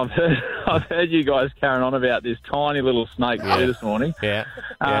certainly have. And I've heard you guys carrying on about this tiny little snake too this morning. Yeah.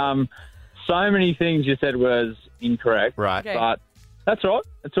 So many things you said was incorrect. Right. Okay. But that's all right.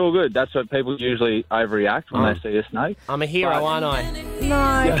 It's all good. That's what people usually overreact when they see a snake. I'm a hero, aren't I?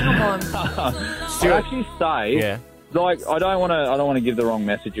 No, come on. I actually say, Yeah. like, I don't want to give the wrong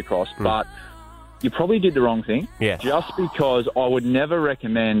message across, but you probably did the wrong thing. Yeah. Just because I would never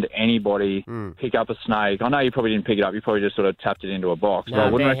recommend anybody pick up a snake. I know you probably didn't pick it up. You probably just sort of tapped it into a box. No, but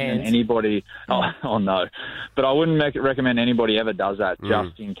I wouldn't bare recommend hands. anybody. Oh no. But I wouldn't recommend anybody ever does that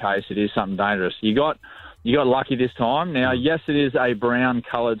just in case it is something dangerous. You got lucky this time. Now, yes, it is a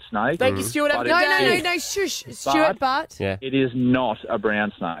brown-coloured snake. Thank you, Stuart. Have a But good it- No, shush. Stuart, but. Yeah. It is not a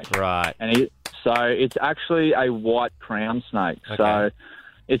brown snake. Right. And so it's actually a white crown snake. Okay. So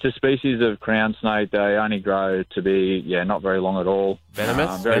it's a species of crown snake. They only grow to be, not very long at all.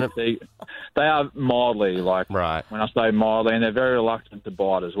 Venomous? They are mildly, like, Right. when I say mildly, and they're very reluctant to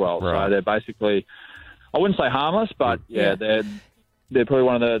bite as well. Right. So they're basically, I wouldn't say harmless, but they're probably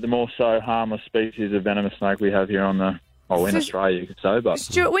one of the more so harmless species of venomous snake we have here on Well, in Australia, you could say, but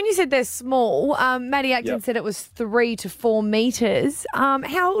Stuart, when you said they're small, Maddie Acton said it was 3 to 4 metres.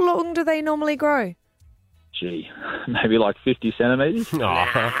 How long do they normally grow? gee, maybe like 50 centimetres.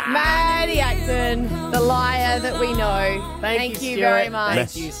 Maddie Acton, the liar that we know. Thank you very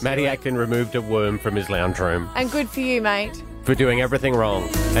much. Maddie Acton removed a worm from his lounge room And good for you, mate. for doing everything wrong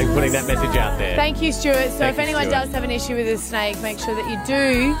and putting that message out there. Thank you, Stuart. So Thank if you, anyone Stuart. does have an issue with a snake, make sure that you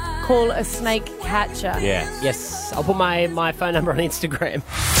do call a snake catcher. Yes. I'll put my phone number on Instagram.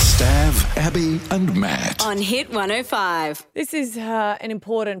 Stav, Abby and Matt. On Hit 105. This is an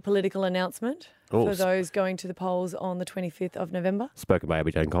important political announcement Oh, for those going to the polls on the 25th of November. Spoken by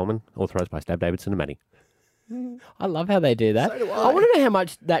Abby Jane Coleman, authorised by Stav Davidson and Maddie. I love how they do that. So do I. I want to know how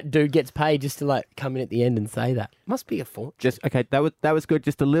much that dude gets paid just to come in at the end and say that. Must be a fortune. Just okay. That was good.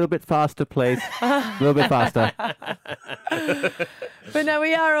 Just a little bit faster, please. A little bit faster. But no,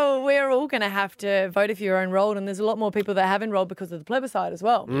 we're all going to have to vote if you're enrolled, and there's a lot more people that have enrolled because of the plebiscite as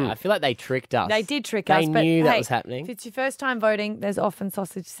well. I feel like they tricked us. They did trick They us. But knew that hey, was happening. If it's your first time voting, there's often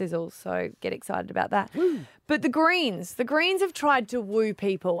sausage sizzles, so get excited about that. But the Greens have tried to woo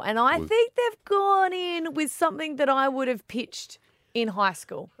people, and I think they've gone in with something that I would have pitched in high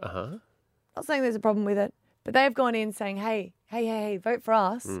school. Not saying there's a problem with it, but they've gone in saying, hey, vote for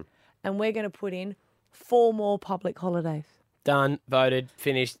us, and we're going to put in 4 more public holidays. Done, voted,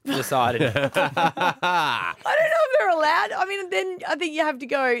 finished, decided. I don't know if they're allowed. I mean, then I think you have to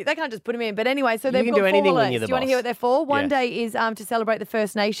go. They can't just put them in. But anyway, so they've can got do 4 anything when holidays. you're the Do you want to boss. hear what they're for? One Yes. day is to celebrate the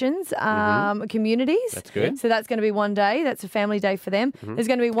First Nations communities. That's good. So that's going to be one day. That's a family day for them. There's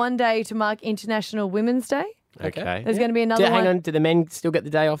going to be one day to mark International Women's Day. Okay. There's going to be another one. Hang on, do the men still get the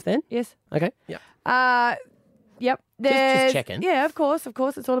day off then? Yes. Okay. Yeah. Yep. Just There's- checking. Yeah, of course.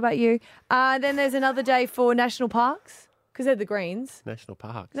 It's all about you. Then there's another day for national parks because they're the Greens. National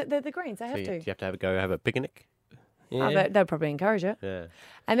parks. They're the Greens. They have Do to. you have to go have a picnic? They'll probably encourage it. Yeah.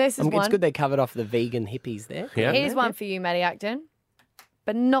 And this is It's one. good they covered off the vegan hippies there. Yeah. Here's one for you, Maddie Acton,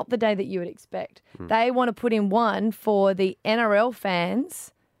 but not the day that you would expect. They want to put in one for the NRL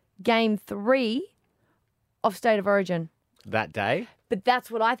fans, Game 3 of State of Origin. That day? But that's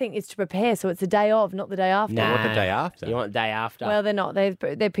what I think is to prepare, so it's the day of, not the day after. I want the day after. You want the day after. Well, they're not.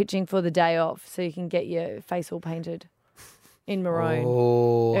 They're pitching for the day off, so you can get your face all painted in maroon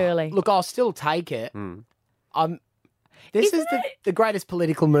early. Look, I'll still take it. This is the greatest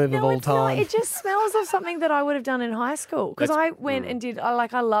political move of all It's not. time. It just smells of something that I would have done in high school because I went and did. I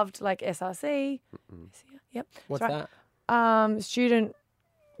loved SRC. Yep. What's That's right. Student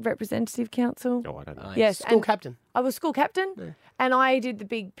Representative Council. Oh, I don't know. Yes, School and captain. I was school captain, and I did the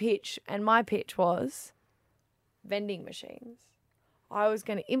big pitch, and my pitch was vending machines. I was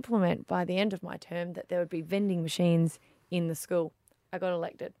going to implement by the end of my term that there would be vending machines in the school. I got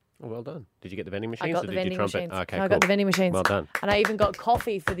elected. Oh, well done. Did you get the vending machines I got or the did vending you trumpet? machines. Okay, No, I cool. got the vending machines. Well done. And I even got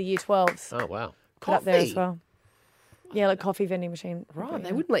coffee for the Year 12s. Oh, wow. Put up there as Coffee? well. Yeah, like coffee vending machine. Right,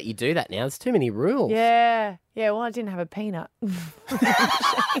 they wouldn't let you do that now. There's too many rules. Yeah. Yeah, well, I didn't have a peanut.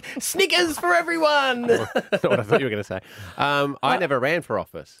 Snickers for everyone. That's not what I thought you were going to say. I never ran for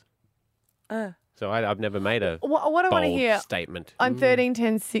office, Uh, so I've never made a what I want to bold hear, statement. I'm 13,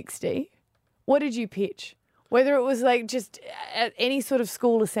 10, 60. What did you pitch? Whether it was just at any sort of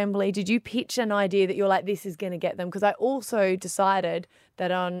school assembly, did you pitch an idea that you're like, this is going to get them? Because I also decided that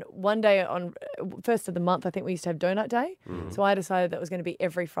on one day, on first of the month, I think we used to have donut day. So I decided that was going to be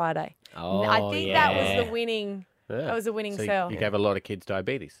every Friday. Oh, I think that was yeah. the winning. Yeah. That was a winning So sell. You gave a lot of kids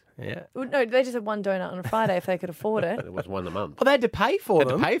diabetes. Yeah. Well, no, they just had one donut on a Friday if they could afford it. It was one a month. Well, they had to pay for Had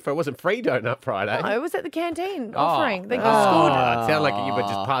them. to pay for it. It wasn't free donut Friday. No, it was at the canteen Oh. offering. The Oh, school. it sounded like you were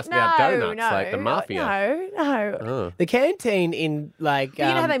just passing out donuts like the mafia. No. Oh. The canteen in You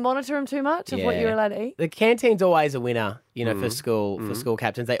know how they monitor them too much of what yeah. you're allowed to eat? The canteen's always a winner, for school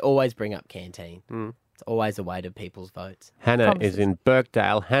captains. They always bring up canteen. It's always a way to people's votes. Hannah is in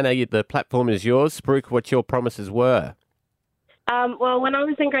Birkdale. Hannah, the platform is yours. Spruik what your promises were. Well, when I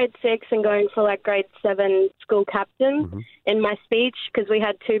was in grade 6 and going for grade 7 school captain, in my speech, because we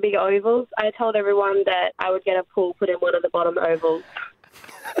had 2 big ovals, I told everyone that I would get a pool put in one of the bottom ovals.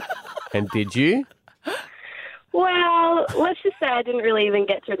 And did you? Well, let's just say I didn't really even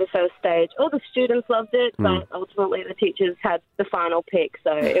get through the first stage. All the students loved it, but ultimately the teachers had the final pick,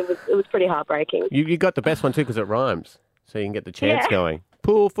 so it was pretty heartbreaking. You got the best one too because it rhymes, so you can get the chants Yeah. going.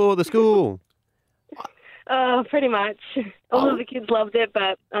 Pool for the school. Pretty much. All of the kids loved it,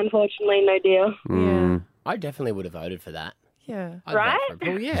 but unfortunately, no deal. Yeah. I definitely would have voted for that. Yeah. I'd Right? vote for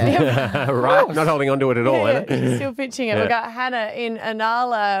a pool, yeah. Right, not holding on to it at all, Yeah, Hannah. Still pitching it. Yeah. We've got Hannah in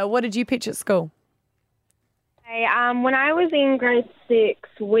Anala. What did you pitch at school? When I was in grade 6,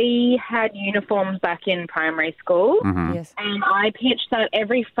 we had uniforms back in primary school. Mhm. Yes. And I pitched that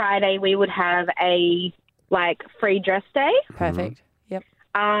every Friday we would have a, free dress day. Perfect. Yep.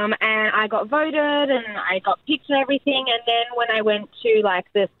 And I got voted and I got picked and everything. And then when I went to,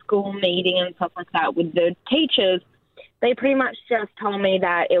 the school meeting and stuff like that with the teachers, they pretty much just told me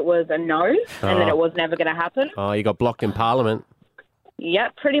that it was a no and that it was never going to happen. Oh, you got blocked in Parliament.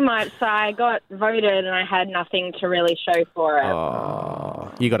 Yep, pretty much. So I got voted and I had nothing to really show for it.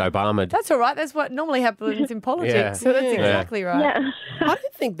 Oh, you got Obama'd. That's all right. That's what normally happens in politics. Yeah. So that's Yeah. exactly right. Yeah. I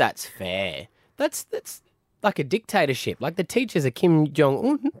don't think that's fair. That's like a dictatorship. Like the teachers are Kim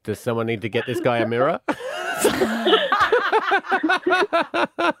Jong-un. Does someone need to get this guy a mirror? He's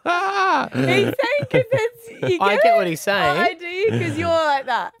saying because that's... I get what he's saying. I do, because you're like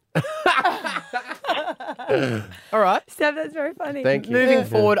that. All right. Stav, that's very funny. Thank you. Moving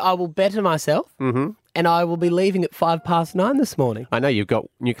forward, I will better myself, Mm-hmm. and I will be leaving at 9:05 this morning. I know you've got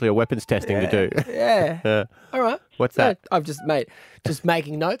nuclear weapons testing to do. Yeah. All right. What's that? No, I've just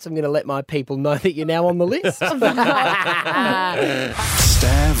making notes. I'm going to let my people know that you're now on the list. Stav,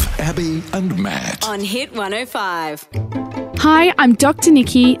 Abby, and Matt. On Hit 105. Hi, I'm Dr.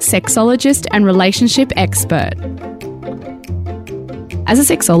 Nikki, sexologist and relationship expert. As a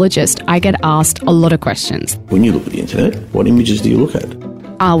sexologist, I get asked a lot of questions. When you look at the internet, what images do you look at?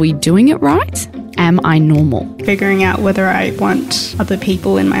 Are we doing it right? Am I normal? Figuring out whether I want other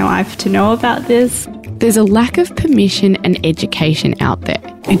people in my life to know about this. There's a lack of permission and education out there.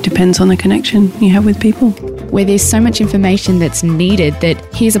 It depends on the connection you have with people. Where there's so much information that's needed that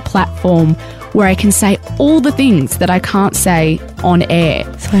here's a platform where I can say all the things that I can't say on air.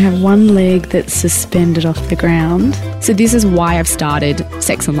 So I have one leg that's suspended off the ground. So this is why I've started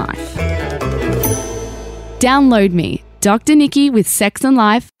Sex and Life. Download me, Dr. Nikki with Sex and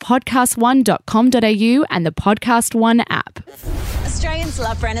Life, podcast1.com.au and the Podcast One app. Australians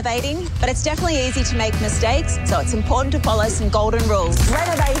love renovating, but it's definitely easy to make mistakes, so it's important to follow some golden rules.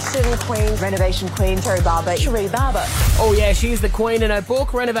 Renovation Queen, Cherie Barber. Oh, yeah, she is the queen, and her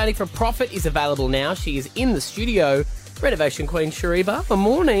book, Renovating for Profit, is available now. She is in the studio. Renovation Queen Cherie Barber,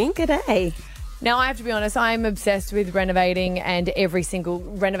 morning. G'day. Now, I have to be honest, I'm obsessed with renovating and every single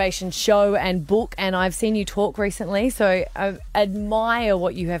renovation show and book, and I've seen you talk recently, so I admire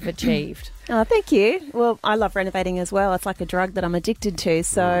what you have achieved. Oh, thank you. Well, I love renovating as well. It's like a drug that I'm addicted to.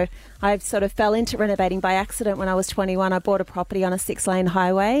 So I sort of fell into renovating by accident when I was 21. I bought a property on a 6-lane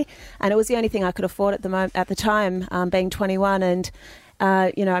highway, and it was the only thing I could afford at the time, being 21. And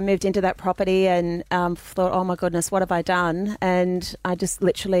I moved into that property and thought, oh my goodness, what have I done? And I just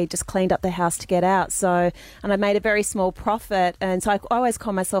literally cleaned up the house to get out. And I made a very small profit. And so I always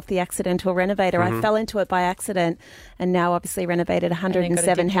call myself the accidental renovator. I fell into it by accident and now obviously renovated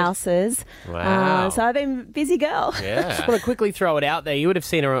 107 houses. Wow. So I've been a busy girl. Yeah. Just want to quickly throw it out there. You would have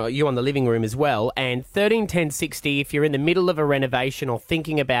seen you on the living room as well. And 131060, if you're in the middle of a renovation or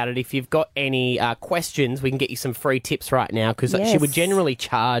thinking about it, if you've got any questions, we can get you some free tips right now because she would generally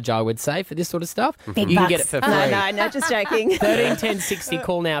charge, I would say, for this sort of stuff. Big you can bucks. get it for free. No, just joking. 131060,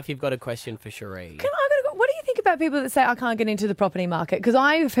 call now if you've got a question for Cherie. What do you think about people that say, I can't get into the property market? Because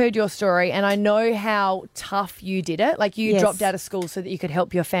I've heard your story and I know how tough you did it. Like you dropped out of school so that you could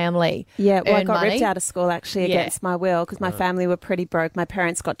help your family. Yeah, well, I got money. ripped out of school actually against my will because my family were pretty broke. My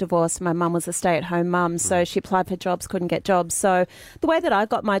parents got divorced. My mum was a stay-at-home mum, so she applied for jobs, couldn't get jobs. So the way that I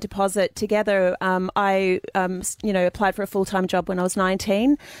got my deposit together, I applied for a full-time job when I was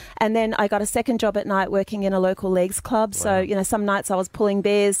 19, and then I got a second job at night working in a local leagues club. So some nights I was pulling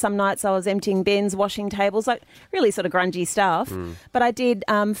beers, some nights I was emptying bins, washing tables, like really sort of grungy stuff. But I did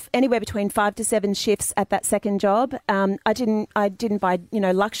anywhere between 5 to 7 shifts at that second job. I didn't buy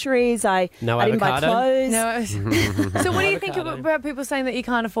luxuries. I didn't buy clothes. No. So what do you think about people saying that you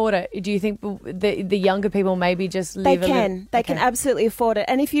can't afford it? Do you think the younger people maybe just live They can absolutely afford it.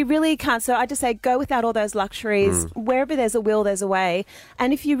 And if you really can't, so I just say go without all those luxuries. Wherever there's a will, there's a way.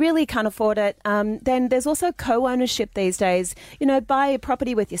 And if you really can't afford it, then there's also co-ownership these days. Buy a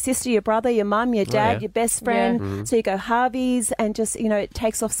property with your sister, your brother, your mum, your dad, your best friend. So you go Harveys and just, it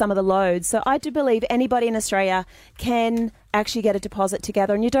takes off some of the load. So I do believe anybody in Australia can actually get a deposit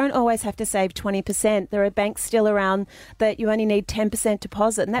together, and you don't always have to save 20%. There are banks still around that you only need 10%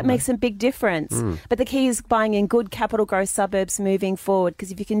 deposit, and that makes a big difference. But the key is buying in good capital growth suburbs moving forward,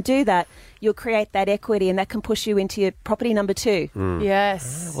 because if you can do that, you'll create that equity, and that can push you into your property number 2.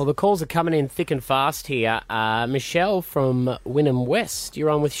 Yes. Well, the calls are coming in thick and fast here. Michelle from Wynnum West, you're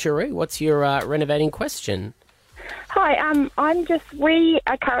on with Cherie. What's your renovating question? Hi, we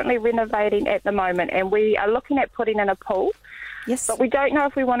are currently renovating at the moment and we are looking at putting in a pool. Yes. But we don't know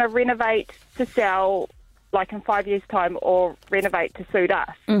if we want to renovate to sell like in 5 years' time, or renovate to suit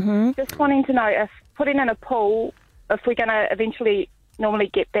us. Mm-hmm. Just wanting to know if putting in a pool, if we're going to eventually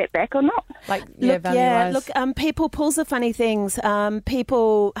normally get that back or not. Like, people, pools are funny things.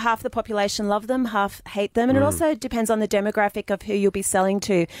 People, half the population love them, half hate them, and it also depends on the demographic of who you'll be selling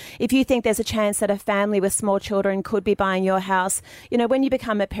to. If you think there's a chance that a family with small children could be buying your house, you know, when you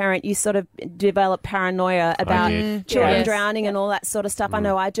become a parent, you sort of develop paranoia about children drowning and all that sort of stuff. I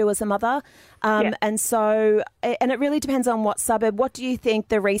know I do as a mother. And so, and it really depends on what suburb. What do you think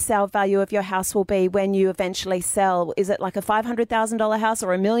the resale value of your house will be when you eventually sell? Is it like a $500,000 house or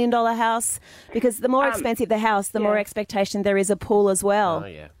 $1 million house? Because the more expensive the house, the more expectation there is a pool as well. Oh,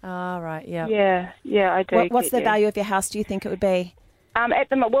 yeah. Oh, right, yeah. Yeah, I do. What's the value of your house, do you think it would be? At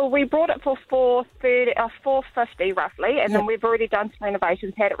the moment, we brought it for $450 roughly, and then we've already done some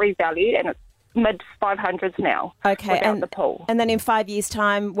renovations, had it revalued, and it's mid-500s now. Okay, without the pool. And then in 5 years'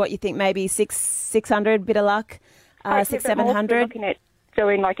 time, what you think, maybe 600, bit of luck, 600-700? We're looking at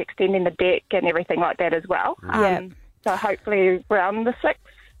doing, like, extending the deck and everything like that as well. So hopefully around the 6.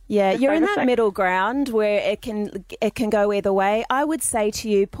 Yeah, you're in that middle ground where it can go either way. I would say to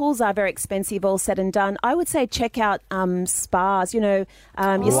you, pools are very expensive, all said and done. I would say check out spas, your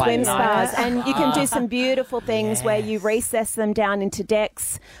swim spas, and you can do some beautiful things where you recess them down into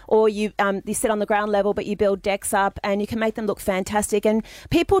decks, or you sit on the ground level but you build decks up, and you can make them look fantastic. And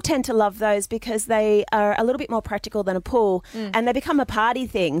people tend to love those because they are a little bit more practical than a pool, and they become a party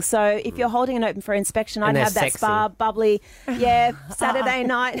thing. So if you're holding it open for inspection, I'd have that spa bubbly, Saturday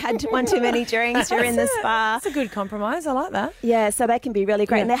night. Had one too many drinks, you're in the spa. That's a good compromise. I like that. Yeah, so they can be really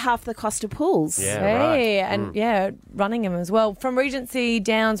great. And they're half the cost of pools. And running them as well. From Regency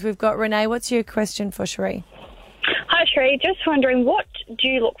Downs, we've got Renee. What's your question for Sheree? Hi, Sheree. Just wondering, what do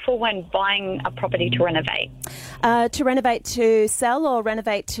you look for when buying a property to renovate? To renovate to sell, or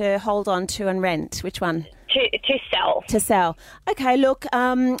renovate to hold on to and rent? Which one? To sell. To sell. Okay, look,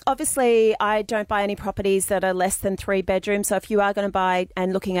 obviously I don't buy any properties that are less than 3 bedrooms. So if you are going to buy,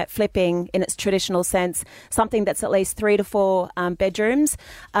 and looking at flipping in its traditional sense, something that's at least 3 to 4 bedrooms.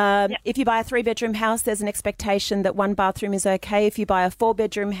 If you buy a 3-bedroom house, there's an expectation that 1 bathroom is okay. If you buy a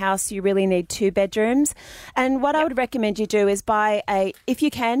 4-bedroom house, you really need 2 bedrooms. And what I would recommend you do is if you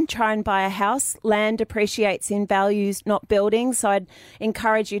can, try and buy a house. Land appreciates in values, not buildings. So I'd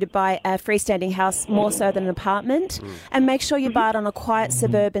encourage you to buy a freestanding house more so than an apartment, and make sure you buy it on a quiet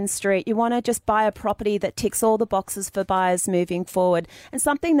suburban street. You want to just buy a property that ticks all the boxes for buyers moving forward, and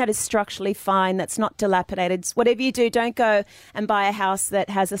something that is structurally fine, that's not dilapidated. Whatever you do, don't go and buy a house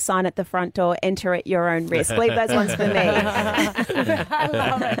that has a sign at the front door, enter at your own risk. Leave those ones for me. I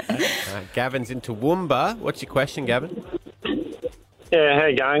love it. Gavin's in Toowoomba. What's your question, Gavin? Yeah, how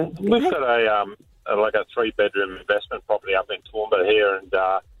you going? We've got a 3-bedroom investment property up in Toowoomba here, and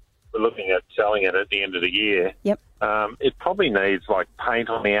we're looking at selling it at the end of the year. Yep. It probably needs like paint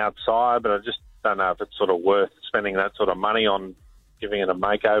on the outside, but I just don't know if it's sort of worth spending that sort of money on giving it a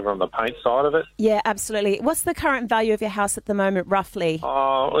makeover on the paint side of it. Yeah, absolutely. What's the current value of your house at the moment, roughly?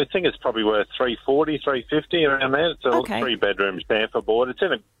 Oh, I think it's probably worth $340,000, $350,000 around there. It's a 3-bedroom Stanford board. It's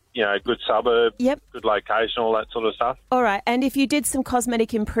in a good suburb, good location, all that sort of stuff. All right. And if you did some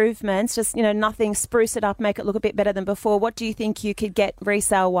cosmetic improvements, just, nothing, spruce it up, make it look a bit better than before, what do you think you could get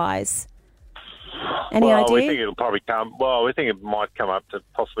resale-wise? Any idea? We think it'll probably come, we think it might come up to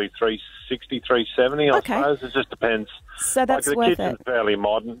possibly $360,000, $370,000, I suppose. It just depends. So that's worth it.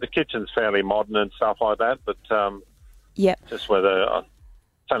 The kitchen's fairly modern and stuff like that, but just whether...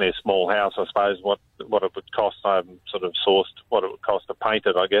 It's only a small house, I suppose, what it would cost. I haven't sort of sourced what it would cost to paint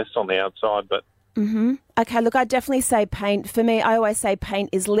it, I guess, on the outside, but... Mm-hmm. Okay, look, I'd definitely say paint. For me, I always say paint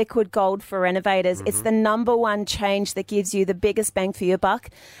is liquid gold for renovators. Mm-hmm. It's the number one change that gives you the biggest bang for your buck.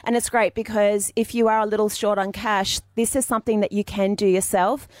 And it's great because if you are a little short on cash, this is something that you can do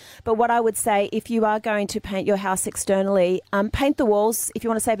yourself. But what I would say, if you are going to paint your house externally, paint the walls. If you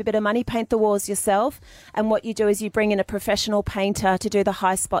want to save a bit of money, paint the walls yourself. And what you do is you bring in a professional painter to do the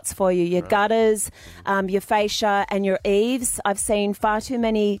high spots for you. Your gutters, your fascia and your eaves. I've seen far too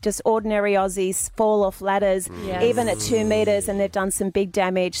many just ordinary Aussies fall off ladders, even at 2 metres, and they've done some big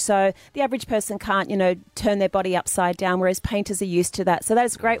damage. So the average person can't, turn their body upside down, whereas painters are used to that. So that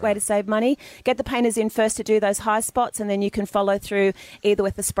is a great way to save money. Get the painters in first to do those high spots, and then you can follow through either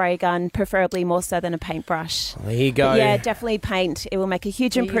with a spray gun, preferably more so than a paintbrush. There you go. But yeah, definitely paint. It will make a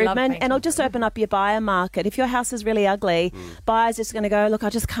huge improvement, and it'll just open up your buyer market. If your house is really ugly, buyers just going to go, look, I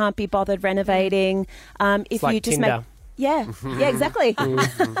just can't be bothered renovating. If like you just Tinder. Yeah, exactly.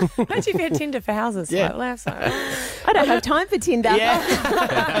 Imagine if you had Tinder for houses. Yeah. Like, I don't have time for Tinder.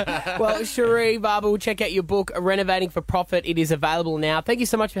 Yeah. Well, Cherie Barber will check out your book, Renovating for Profit. It is available now. Thank you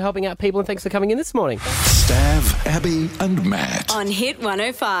so much for helping out people and thanks for coming in this morning. Stav, Abby and Matt. On Hit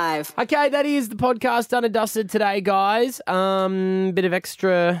 105. Okay, that is the podcast done and dusted today, guys. Bit of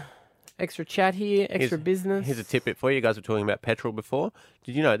extra chat here, extra business. Here's a tidbit for you. You guys were talking about petrol before.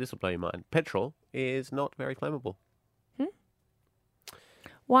 Did you know, this will blow your mind, petrol is not very flammable.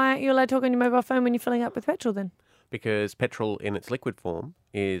 Why aren't you allowed to talk on your mobile phone when you're filling up with petrol then? Because petrol in its liquid form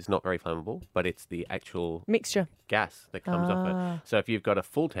is not very flammable, but it's the actual mixture gas that comes off it. So if you've got a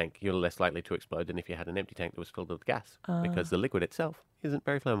full tank, you're less likely to explode than if you had an empty tank that was filled with gas, because the liquid itself isn't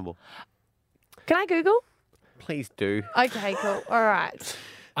very flammable. Can I Google? Please do. Okay, cool. All right.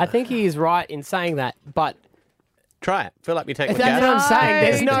 I think he is right in saying that, but try it. Fill up your tank with that's gas. what I'm saying.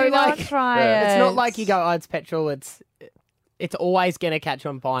 There's no do not like. try it. It's not like you go, oh, it's petrol. It's always going to catch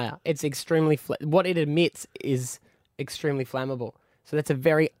on fire. It's extremely what it emits is extremely flammable. So that's a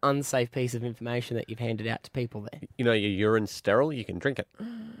very unsafe piece of information that you've handed out to people there. You know, your urine's sterile. You can drink it.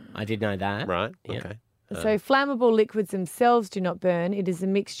 I did know that. Right. Yeah. Okay. So flammable liquids themselves do not burn. It is a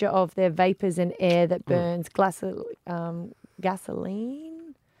mixture of their vapors and air that burns.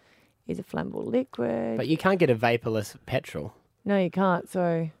 Gasoline is a flammable liquid. But you can't get a vaporless petrol. No, you can't.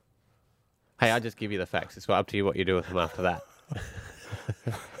 So Hey, I just give you the facts. It's up to you what you do with them after that.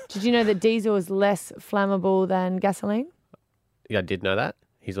 did you know that diesel is less flammable than gasoline? Yeah, I did know that.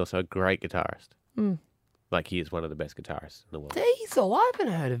 He's also a great guitarist. Mm. Like, he is one of the best guitarists in the world. Diesel? I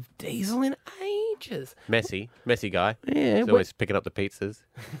haven't heard of Diesel in ages. Messy guy. Yeah, He's always picking up the pizzas.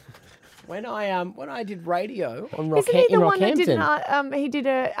 When I did radio on Isn't he the one Rockhampton. that did he did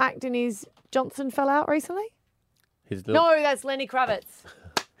an act in his Johnson fell out recently? His little, No, that's Lenny Kravitz.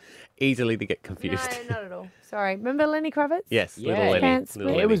 easily to get confused. No, not at all. Sorry. Remember Lenny Kravitz? Yes, Yeah. little Lenny. Can't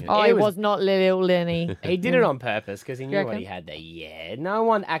Little split. Lenny. It was not little Lenny. He did it on purpose because he knew You what reckon? he had there. Yeah, no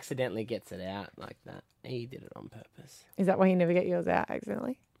one accidentally gets it out like that. He did it on purpose. Is that why you never get yours out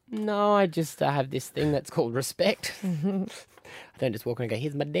accidentally? No, I just have this thing that's called respect. I don't just walk in and go,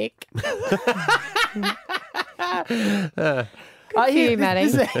 here's my dick. Good for you,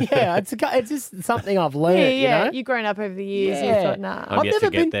 Maddie. Yeah, it's just something I've learned, Yeah, you know? you've grown up over the years. Yeah. You thought, nah. I'm yet to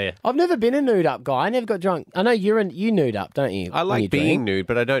get there. I've never been a nude up guy. I never got drunk. I know you nude up, don't you? I when you like being drink? nude,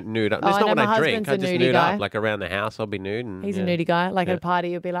 but I don't nude up. Oh, That's I not know, what my I drink. I husband's a just nudie nude guy. up. Like around the house, I'll be nude. And, He's yeah. a nudie guy. Like Yeah. at a party,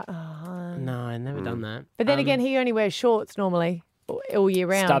 you'll be like, oh. No, I never done that. But then again, he only wears shorts normally all year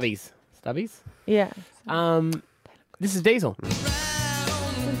round. Stubbies? Yeah. This is Diesel.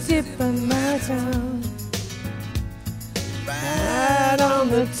 Tip of my tongue. Right on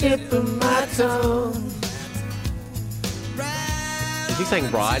the tip of my tongue. Is he saying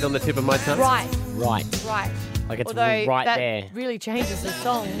ride on the tip of my tongue? Right. Right. Like it's Although right that there. really changes the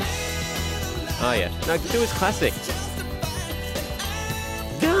song. Oh, yeah. No, do his classic.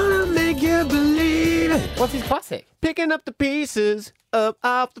 Gonna make you believe it. What's his classic? Picking up the pieces up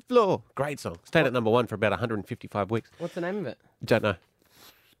off the floor. Great song. Stayed at number 1 for about 155 weeks. What's the name of it? Don't know.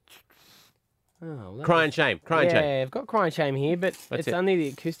 Oh, Cry and Shame. Cry and Shame. Yeah, I've got Cry and Shame here, but it's it. only the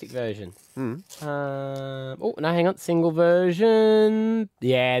acoustic version. Mm. Oh, no, hang on. Single version.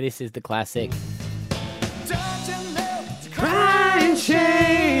 Yeah, this is the classic. Cry and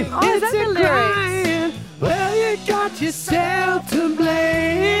shame. Oh, is that the lyrics? Well, you got yourself to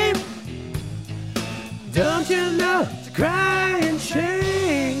blame. Don't you know? Cry and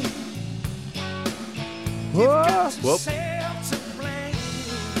shame. Whoa. Whoop.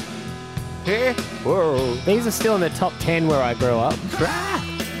 Whoa. These are still in the top 10 where I grew up. Cry,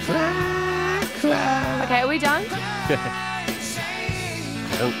 cry, cry. Okay, are we done?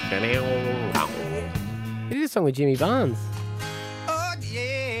 He did a song with Jimmy Barnes.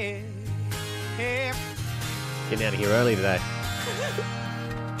 Getting out of here early today.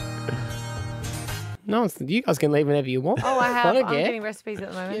 No, you guys can leave whenever you want. Oh, I have. Wanna I'm get? getting recipes at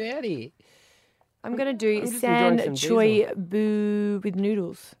the moment. Get out of here. I'm going to do I'm just san enjoying some choy boo with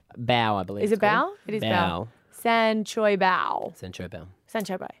noodles. Bao, I believe. Is it bao? It is bao. San choy bao. Sancho bao. San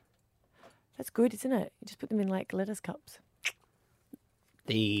choy bao. That's good, isn't it? You just put them in like lettuce cups.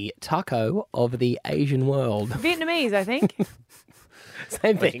 The taco of the Asian world. Vietnamese, I think.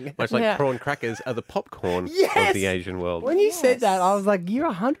 Same thing. Much like Yeah. prawn crackers are the popcorn Yes! of the Asian world. When you said that, I was like,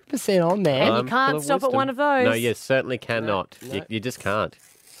 you're 100% on, man. And you can't full of stop at wisdom. one of those. No, you certainly cannot. No. You just can't.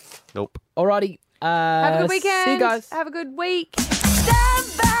 Nope. Alrighty. Have a good weekend. See you guys. Have a good week.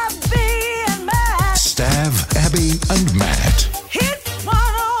 Stav, Abby and Matt.